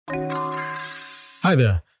Hi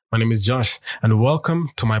there, my name is Josh, and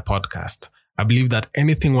welcome to my podcast. I believe that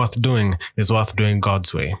anything worth doing is worth doing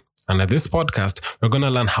God's way. And at this podcast, we're going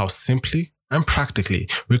to learn how simply and practically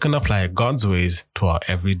we can apply God's ways to our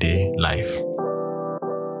everyday life.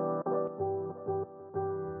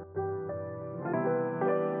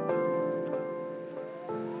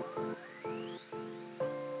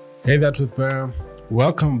 Hey there, Truth Bearer.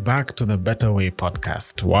 Welcome back to the Better Way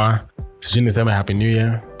podcast. Sijui niseme Happy New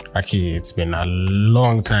Year. Aki, it's been a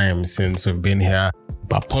long time since we've been here.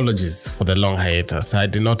 Apologies for the long hiatus. I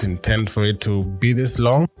did not intend for it to be this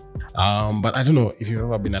long. But I don't know if you've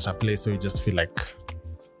ever been at a place where you just feel like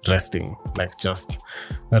resting, like just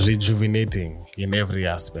rejuvenating in every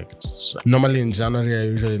aspect. Normally in January, I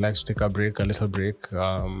usually like to take a little break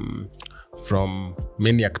from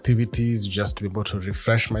many activities, just to be able to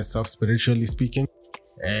refresh myself spiritually speaking.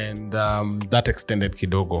 And that extended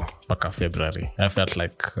kidogo paka February. I felt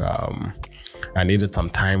like I needed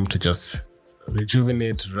some time to just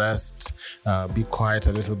rejuvenate, rest, be quiet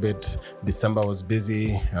a little bit. December was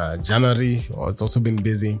busy. January, it's also been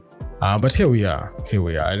busy. But here we are.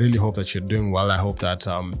 I really hope that you're doing well. I hope that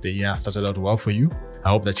the year started out well for you. I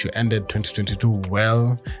hope that you ended 2022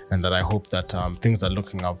 well, and that I hope that things are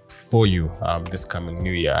looking up for you this coming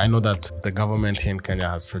new year. I know that the government here in Kenya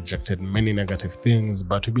has projected many negative things,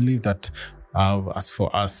 but we believe that as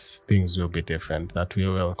for us, things will be different, that we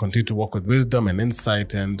will continue to walk with wisdom and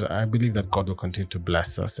insight, and I believe that God will continue to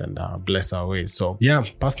bless us and bless our ways. So yeah,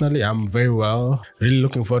 personally, I'm very well. Really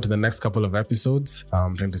looking forward to the next couple of episodes.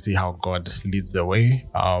 Trying to see how God leads the way.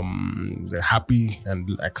 Happy and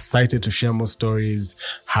excited to share more stories,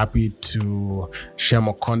 happy to share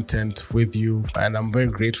more content with you, and I'm very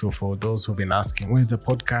grateful for those who've been asking, where's the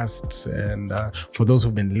podcast? And for those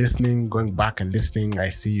who've been listening, going back and listening, I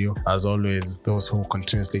see you as always. Those who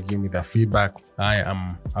continuously give me their feedback. I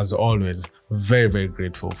am, as always, very, very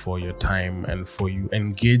grateful for your time and for you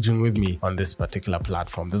engaging with me on this particular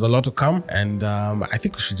platform. There's a lot to come, and I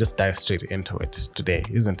think we should just dive straight into it today,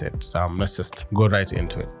 isn't it? Let's just go right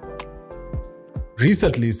into it.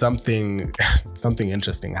 Recently, something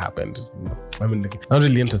interesting happened. I mean, not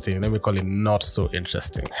really interesting. Let me call it not so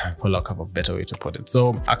interesting, for lack of a better way to put it. So,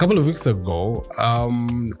 a couple of weeks ago,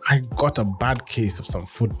 I got a bad case of some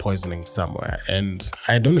food poisoning somewhere, and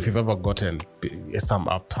I don't know if you've ever gotten a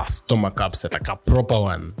stomach upset, like a proper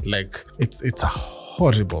one. Like it's a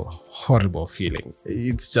horrible feeling.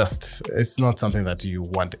 It's not something that you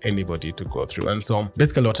want anybody to go through. And so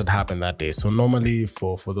basically what had happened that day. So normally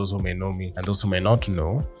for those who may know me and those who may not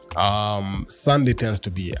know, Sunday tends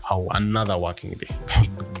to be another working day,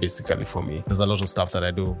 basically for me. There's a lot of stuff that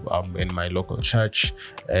I do in my local church,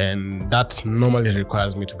 and that normally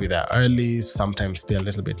requires me to be there early, sometimes stay a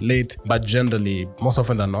little bit late, but generally, most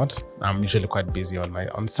often than not, I'm usually quite busy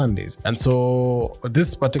on Sundays. And so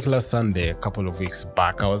this particular Sunday, a couple of weeks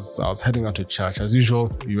back, I was heading out to church. As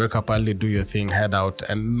usual, you wake up early, do your thing, head out,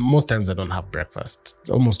 and most times I don't have breakfast.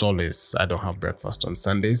 Almost always I don't have breakfast on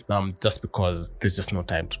Sundays, just because there's just no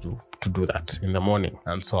time to do that in the morning.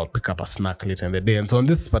 And so I'll pick up a snack later in the day. And so on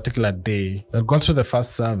this particular day, I'd gone through the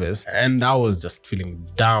first service and I was just feeling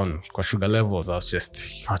down because sugar levels. I was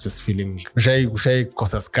just feeling, you're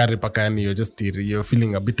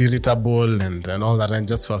feeling a bit irritable and all that. And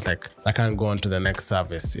just felt like I can't go on to the next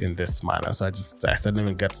service in this manner. So I said, let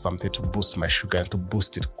me get something to boost my sugar and to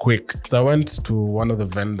boost it quick. So I went to one of the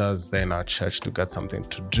vendors there in our church to get something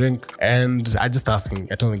to drink. And I just asked him,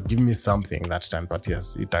 I told him, give me something that time, but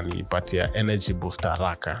yes, Patia energy booster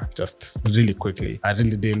raka, just really quickly. I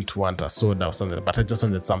really didn't want a soda or something, but I just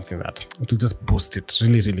wanted something that to just boost it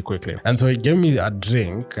really, really quickly. And so he gave me a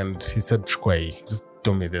drink and he said, Chukwai, just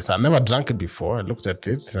told me this. I never drank it before. I looked at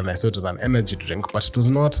it and I saw it was an energy drink, but it was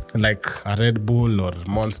not like a Red Bull or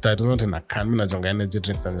Monster. It was not in a can. I don't energy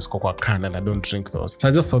drinks and it's a can and I don't drink those. So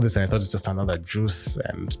I just saw this and I thought it's just another juice,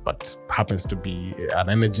 but happens to be an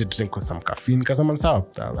energy drink with some caffeine. Because I'm on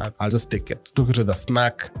south, I'll just take it. Took it to the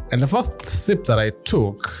snack. And the first sip that I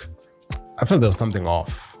took, I felt there was something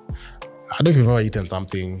off. I don't know if you've ever eaten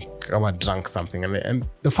something or drunk something, and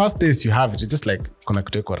the first days you have it, it's just like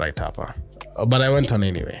connecteko right up. But I went on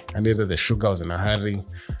anyway. I needed the sugar, I was in a hurry,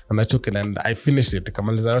 and I took it and I finished it. And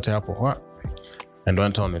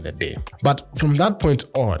went on with the day. But from that point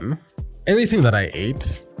on, anything that I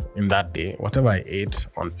ate in that day, whatever I ate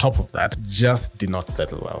on top of that, just did not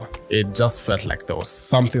settle well. It just felt like there was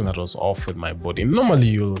something that was off with my body. Normally,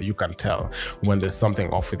 you can tell when there's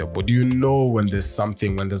something off with your body. You know when there's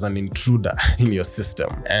an intruder in your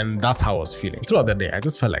system. And that's how I was feeling. Throughout the day, I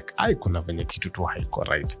just felt like I couldn't have any kitu to haiko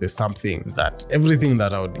right. There's something that everything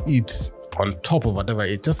that I would eat on top of whatever,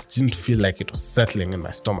 it just didn't feel like it was settling in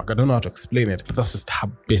my stomach. I don't know how to explain it, but that's just how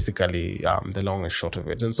basically the long and short of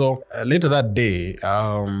it. And so later that day,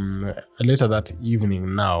 later that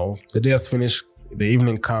evening now, the day has finished. The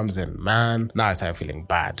evening comes and man, now I started feeling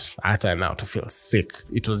bad. I started now to feel sick.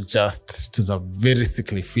 It was a very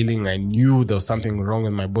sickly feeling. I knew there was something wrong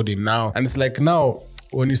with my body now. And it's like now,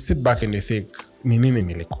 when you sit back and you think,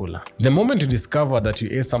 the moment you discover that you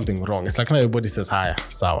ate something wrong, it's like now your body says, "Hiya,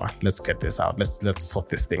 sawa, let's get this out. Let's sort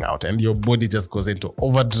this thing out." And your body just goes into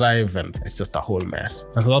overdrive and it's just a whole mess.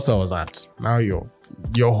 And so that's where I was at. Now your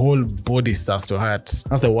whole body starts to hurt.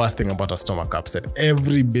 That's the worst thing about a stomach upset.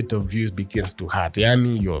 Every bit of you begins to hurt.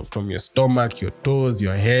 From your stomach, your toes,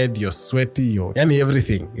 your head, you're sweaty,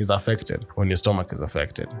 everything is affected when your stomach is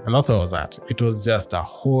affected. And that's where I was at. It was just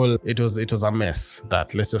it was a mess.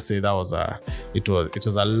 That, let's just say that was it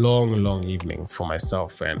was a long evening for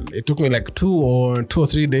myself, and it took me like 2 or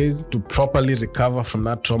 3 days to properly recover from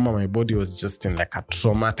that trauma. My body was just in like a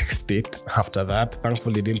traumatic state after that.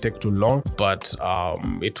 Thankfully, it didn't take too long, but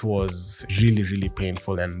it was really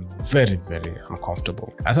painful and very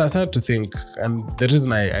uncomfortable. As I started to think, and the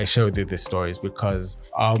reason I share with you this story is because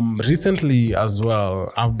recently as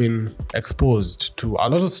well, I've been exposed to a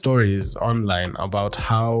lot of stories online about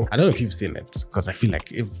how, I don't know if you've seen it, because I feel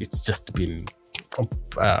like it's just been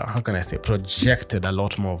projected a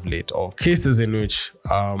lot more of late, of cases in which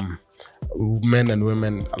men and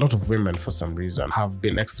women, a lot of women for some reason, have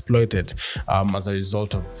been exploited as a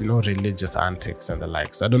result of religious antics and the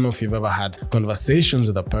likes. I don't know if you've ever had conversations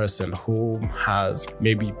with a person who has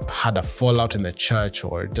maybe had a fallout in the church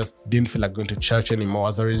or just didn't feel like going to church anymore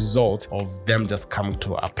as a result of them just coming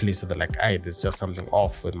to a place where they're like, "Hey, there's just something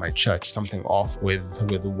off with my church, something off with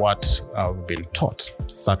what we've been taught."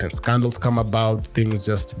 Certain scandals come about, things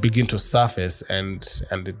just begin to surface, and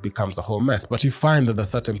it becomes a whole mess. But you find that there's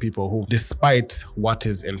certain people who, despite what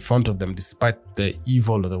is in front of them, despite the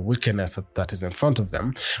evil or the wickedness that is in front of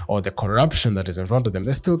them, or the corruption that is in front of them,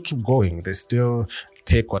 they still keep going. They still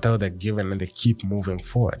take whatever they're given and they keep moving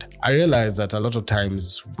forward. I realize that a lot of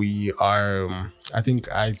times we are,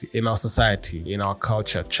 in our society, in our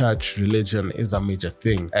culture, church, religion is a major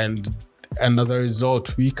thing. And as a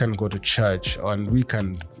result, we can go to church and we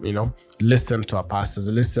can, listen to our pastors,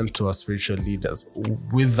 listen to our spiritual leaders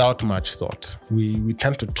without much thought. We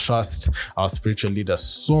tend to trust our spiritual leaders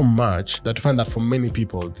so much that we find that for many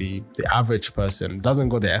people, the average person doesn't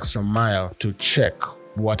go the extra mile to check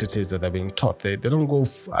what it is that they're being taught. They don't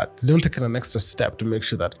take an extra step to make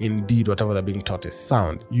sure that indeed whatever they're being taught is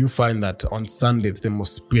sound. You find that on Sunday, it's the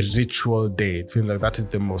most spiritual day. It feels like that is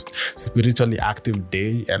the most spiritually active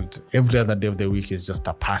day, and every other day of the week is just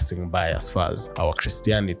a passing by as far as our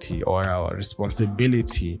Christianity or our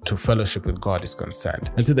responsibility to fellowship with God is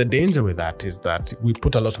concerned. And so the danger with that is that we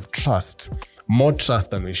put a lot of trust, more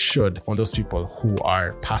trust than we should, on those people who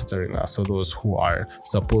are pastoring us, or those who are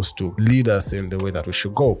supposed to lead us in the way that we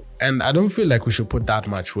should go. And I don't feel like we should put that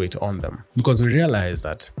much weight on them, because we realize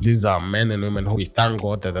that these are men and women who, we thank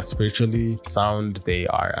God that they're spiritually sound, they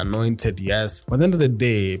are anointed, yes. But at the end of the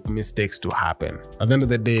day, mistakes do happen. At the end of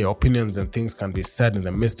the day, opinions and things can be said in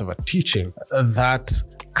the midst of a teaching that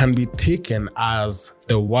can be taken as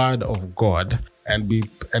the word of God and be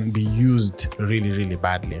used really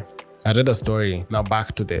badly. I read a story, now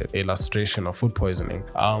back to the illustration of food poisoning.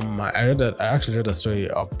 I actually read a story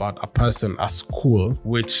about a school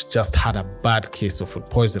which just had a bad case of food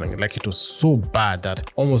poisoning. Like, it was so bad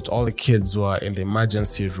that almost all the kids were in the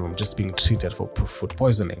emergency room just being treated for food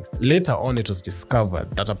poisoning. Later on, it was discovered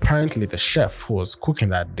that apparently the chef who was cooking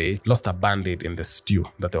that day lost a band-aid in the stew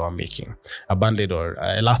that they were making. A band-aid, or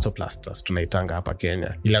elastoplasters tunaitanga hapa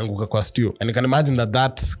Kenya, ilianguka kwa stew. And you can imagine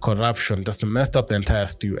that corruption just messed up the entire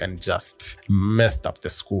stew and just messed up the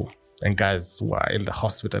school. And guys were in the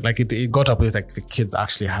hospital. Like, it got up with, like, the kids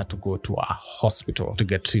actually had to go to a hospital to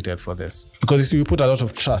get treated for this. Because you see, we put a lot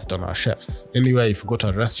of trust on our chefs. Anywhere, if you go to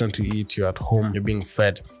a restaurant to eat, you're at home, you're being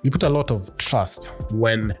fed. You put a lot of trust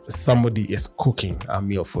when somebody is cooking a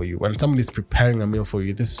meal for you. When somebody is preparing a meal for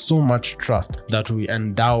you, there's so much trust that we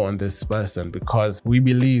endow on this person, because we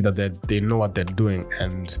believe that they know what they're doing,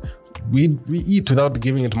 and we eat without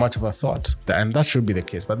giving it much of a thought. And that should be the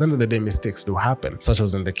case. But at the end of the day, mistakes do happen, such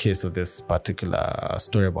as in the case of this particular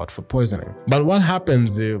story about food poisoning. But what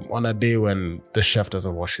happens on a day when the chef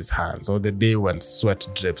doesn't wash his hands, or the day when sweat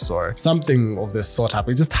drips, or something of the sort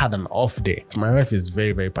happens? He just had an off day. My wife is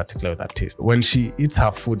very particular with her taste. When she eats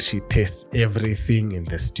her food, she tastes everything in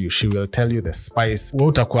the stew. She will tell you the spice.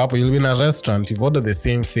 You'll be in a restaurant, you've ordered the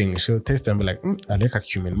same thing. She'll taste and be like, aleka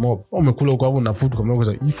cumin mob. Umekula uko hapo na food kwa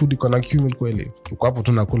mnako, hii food iko na cumin kweli? Uko hapo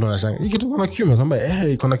tu nakula na shanga, hii kitu iko na cumin, kwamba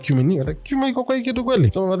iko na cumin, cumin iko kwa hii kitu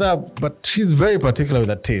kweli? Some of that, but she's very particular with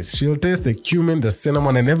the taste. She'll taste the cumin, the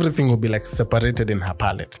cinnamon, and everything will be like separated in her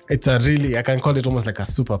palate. It's a really, I can call it almost like a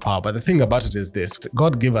superpower. But the thing about it is this: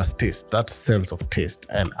 God gave us taste, that sense of taste,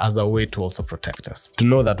 and as a way to also protect us. To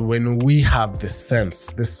know that when we have this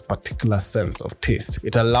sense, this particular sense of taste,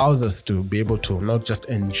 it allows us to be able to not just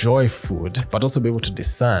enjoy food, but also be able to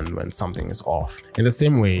discern when something is off. In the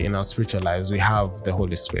same way, in our spiritual lives, we have the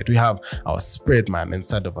Holy Spirit. We have our spirit man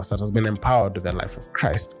inside of us that has been empowered with the life of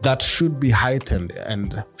Christ, that should be heightened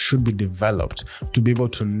and should be developed to be able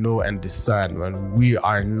to know and discern when we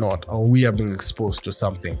are not, or we are being exposed to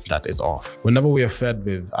something that is off. Whenever we are fed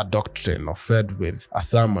with a doctrine or fed with a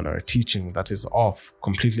sermon or a teaching that is off,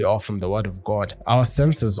 completely off from the word of God, our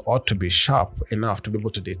senses ought to be sharp enough to be able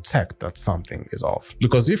to detect that something is off.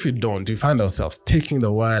 Because if you don't, you find ourselves taking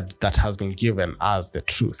the word that has been given as the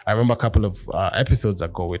truth. I remember a couple of episodes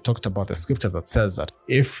ago, we talked about the scripture that says that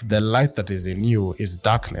if the light that is in you is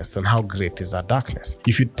darkness, then how great is that darkness?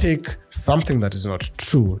 If you take something that is not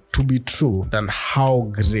true to be true, then how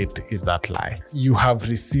great is that lie? You have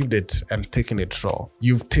received it and taken it raw.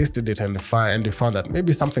 You've tasted it and you found that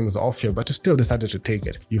maybe something is off here, but you still decided to take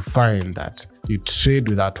it. You find that you trade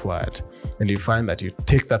with that word, and you find that you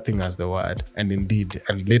take that thing as the word, and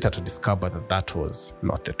later to discover that that was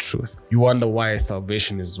not the truth. You wonder why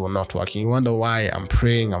salvation is not working. You wonder why I'm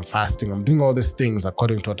praying, I'm fasting, I'm doing all these things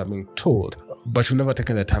according to what I'm being told, but you've never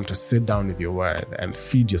taken the time to sit down with your word and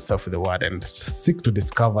feed yourself with the word and seek to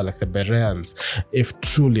discover, like the Bereans, if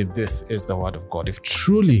truly this is the word of God, if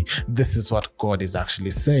truly this is what God is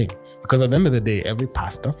actually saying. Because at the end of the day, every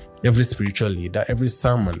pastor, every spiritual leader, every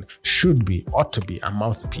sermon ought to be a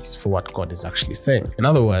mouthpiece for what God is actually saying. In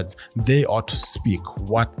other words, they ought to speak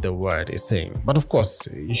what the word is saying. But of course,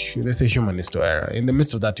 they say human is to error. In the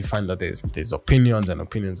midst of that, you find that there's opinions, and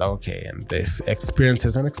opinions are okay, and there's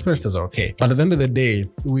experiences, and experiences are okay. But at the end of the day,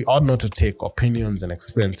 we ought not to take opinions and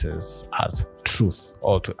experiences as truth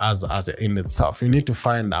or as in itself. You need to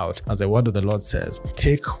find out, as the word of the Lord says,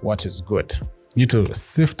 take what is good. You need to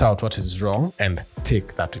sift out what is wrong and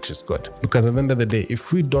take that which is good. Because at the end of the day,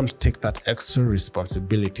 if we don't take that extra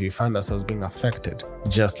responsibility, we find ourselves being affected,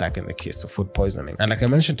 just like in the case of food poisoning. And like I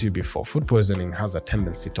mentioned to you before, food poisoning has a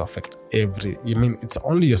tendency to affect it's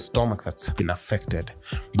only your stomach that's been affected,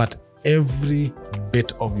 but every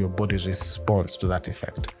bit of your body responds to that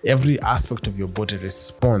effect. Every aspect of your body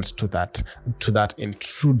responds to that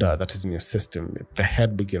intruder that is in your system. The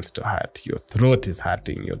head begins to hurt, your throat is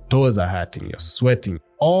hurting, your toes are hurting, you're sweating.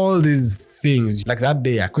 All these things, like that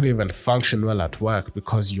day, I couldn't even function well at work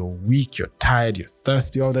because you're weak, you're tired, you're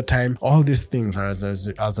thirsty all the time. All these things are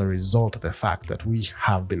as a result of the fact that we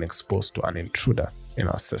have been exposed to an intruder in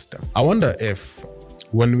our system. I wonder if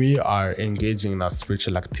when we are engaging in our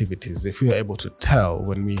spiritual activities, if we are able to tell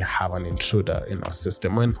when we have an intruder in our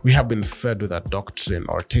system, when we have been fed with a doctrine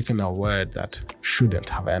or taken a word that shouldn't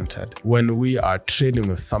have entered, when we are trading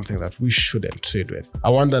with something that we shouldn't trade with. I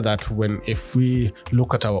wonder that if we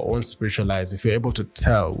look at our own spiritual lives, if we're able to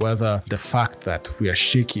tell whether the fact that we are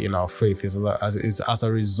shaky in our faith is as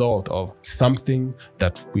a result of something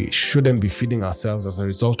that we shouldn't be feeding ourselves, as a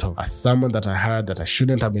result of a sermon that I heard that I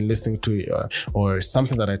shouldn't have been listening to, or something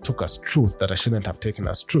that I took as truth that I shouldn't have taken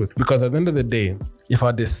as truth. Because at the end of the day, if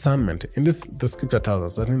our discernment, the scripture tells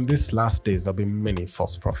us that in these last days there'll be many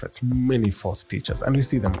false prophets, many false teachers, and we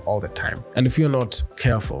see them all the time. And if you're not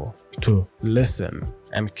careful to listen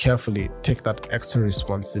and carefully take that extra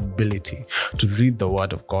responsibility to read the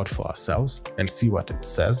word of God for ourselves and see what it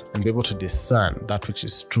says and be able to discern that which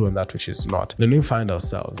is true and that which is not, then we find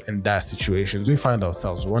ourselves in dire situations. We find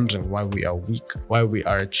ourselves wondering why we are weak, why we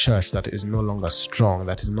are a church that is no longer strong,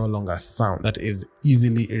 that is no longer sound, that is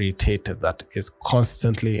easily irritated, that is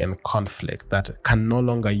constantly in conflict, that can no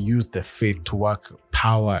longer use the faith to work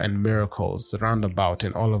power and miracles roundabout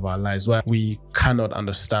in all of our lives, where we cannot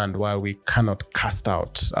understand, why we cannot cast out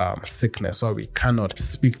sickness, why we cannot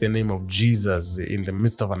speak the name of Jesus in the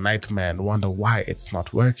midst of a nightmare and wonder why it's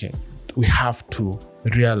not working. We have to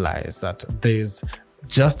realize that there's,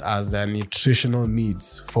 just as there are nutritional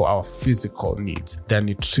needs for our physical needs, there are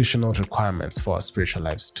nutritional requirements for our spiritual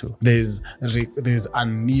lives too. There's a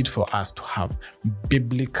need for us to have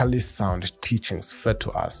biblically sound teachings fed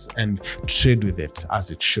to us and trade with it as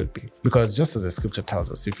it should be. Because just as the scripture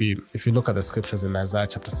tells us, if you look at the scriptures in Isaiah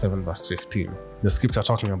chapter 7 verse 15, the scripture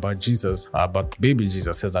talking about Jesus, about baby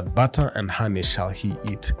Jesus, says that butter and honey shall he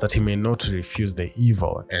eat, that he may know to refuse the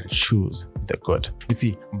evil and choose the good. You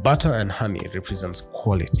see, butter and honey represents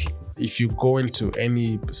quality. if you go into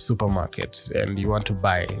any supermarket and you want to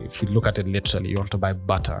buy, if you look at it literally, you want to buy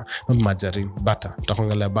butter, not margarine, butter.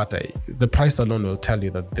 The price alone will tell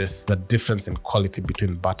you that there's the difference in quality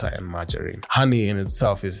between butter and margarine. Honey in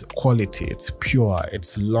itself is quality. It's pure.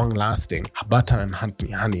 It's long-lasting. Butter and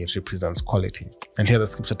honey represents quality. And here the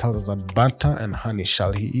scripture tells us that butter and honey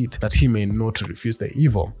shall he eat, that he may know to refuse the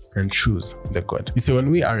evil and choose the good. You see,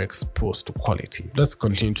 when we are exposed to quality, let's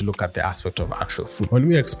continue to look at the aspect of actual food. When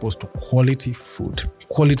we are exposed to quality food,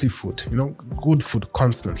 good food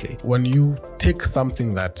constantly, when you take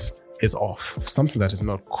something that is off, something that is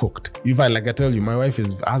not cooked, you find, like I tell you, my wife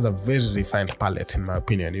has a very refined palate, in my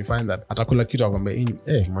opinion. You find that atakula kitu akwambia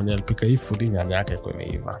mwenye alipika hii food nyanya yake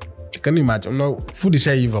imeiva. Can you imagine? Food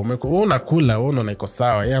ishaiva, unakula, unaona iko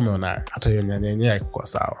sawa, yeye ameona hata hiyo nyanya yenyewe iko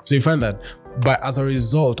sawa. So you find that as a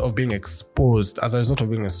result of being exposed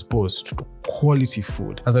to quality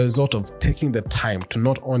food, as a result of taking the time to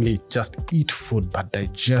not only just eat food but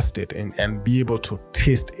digest it and be able to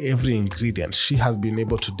taste every ingredient, she has been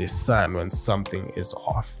able to discern when something is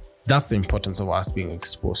off. That's the importance of us being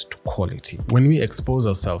exposed to quality. When we expose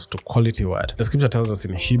ourselves to quality word, the scripture tells us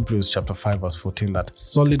in Hebrews chapter 5 verse 14 that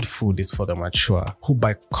solid food is for the mature, who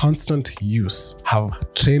by constant use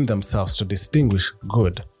have trained themselves to distinguish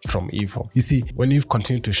good from evil. You see, when you've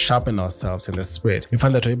continued to sharpen ourselves in the spirit, you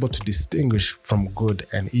find that we're able to distinguish from good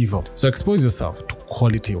and evil. So expose yourself to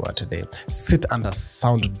quality word today. Sit under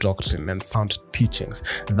sound doctrine and sound teachings.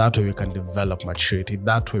 That way we can develop maturity.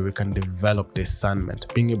 That way we can develop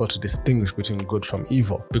discernment, being able to distinguish between good from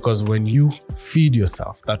evil. Because when you feed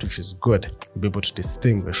yourself that which is good, you'll be able to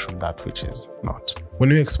distinguish from that which is not. When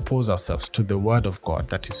we expose ourselves to the word of God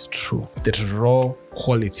that is true, that raw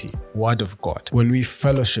quality word of God, when we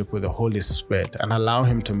fellowship with the Holy Spirit and allow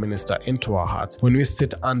him to minister into our hearts, when we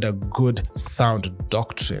sit under good sound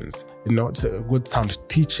doctrines, good sound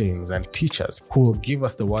teachings and teachers who will give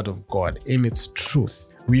us the word of God in its truth,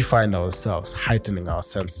 we find ourselves heightening our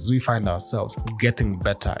senses. We find ourselves getting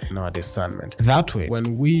better in our discernment. That way,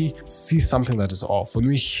 when we see something that is off, when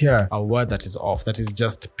we hear a word that is off, that is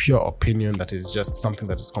just pure opinion, that is just something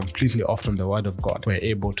that is completely off from the word of God, we're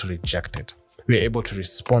able to reject it. We're able to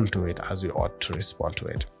respond to it as we ought to respond to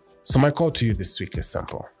it. So my call to you this week is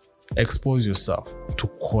simple. Expose yourself to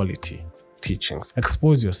quality teachings.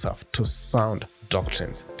 Expose yourself to sound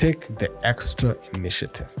doctrines. Take the extra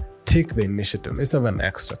initiative. Take the initiative. Let's have an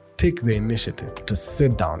extra. Take the initiative to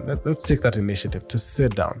sit down. Let's take that initiative to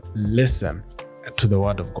sit down, listen to the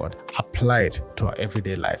word of God, apply it to our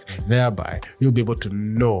everyday life. Thereby, you'll be able to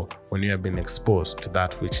know when you have been exposed to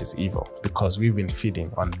that which is evil, because we've been feeding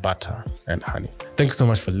on butter and honey. Thank you so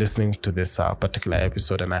much for listening to this particular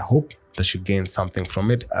episode, and I hope that you gain something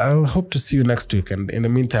from it. I'll hope to see you next week. And in the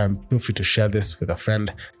meantime, feel free to share this with a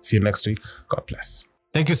friend. See you next week. God bless.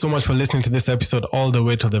 Thank you so much for listening to this episode all the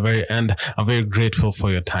way to the very end. I'm very grateful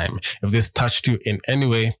for your time. If this touched you in any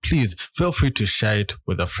way, please feel free to share it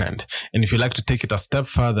with a friend. And if you'd like to take it a step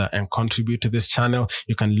further and contribute to this channel,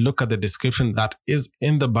 you can look at the description that is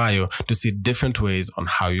in the bio to see different ways on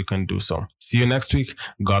how you can do so. See you next week.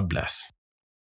 God bless.